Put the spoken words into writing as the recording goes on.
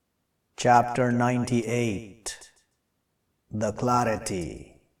Chapter 98. The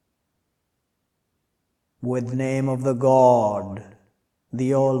Clarity. With name of the God,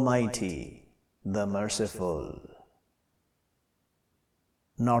 the Almighty, the Merciful.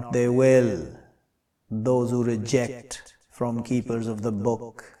 Not they will, those who reject from keepers of the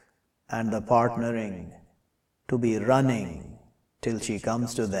book and the partnering, to be running till she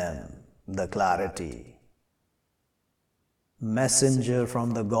comes to them, the clarity. Messenger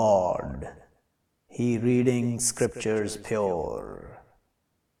from the God, he reading scriptures pure,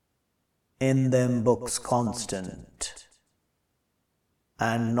 in them books constant,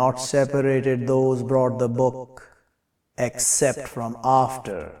 and not separated those brought the book, except from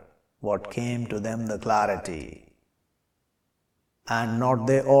after what came to them the clarity, and not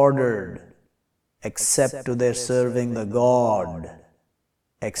they ordered, except to their serving the God,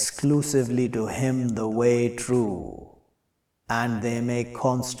 exclusively to him the way true, and they make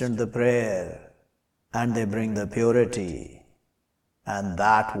constant the prayer, and they bring the purity, and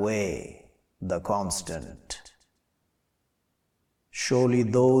that way the constant. Surely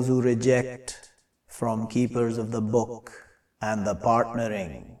those who reject from keepers of the book and the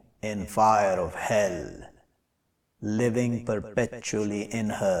partnering in fire of hell, living perpetually in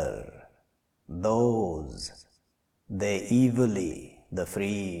her, those they evilly the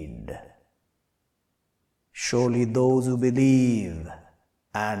freed. Surely those who believe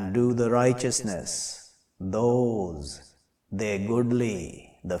and do the righteousness, those they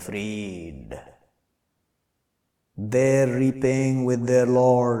goodly the freed. There repaying with their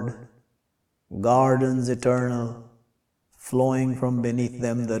Lord, gardens eternal, flowing from beneath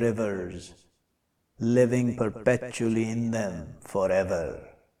them the rivers, living perpetually in them forever.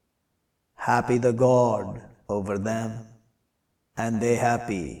 Happy the God over them, and they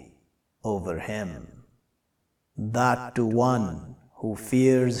happy over him. That to one who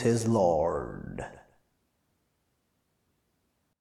fears his Lord.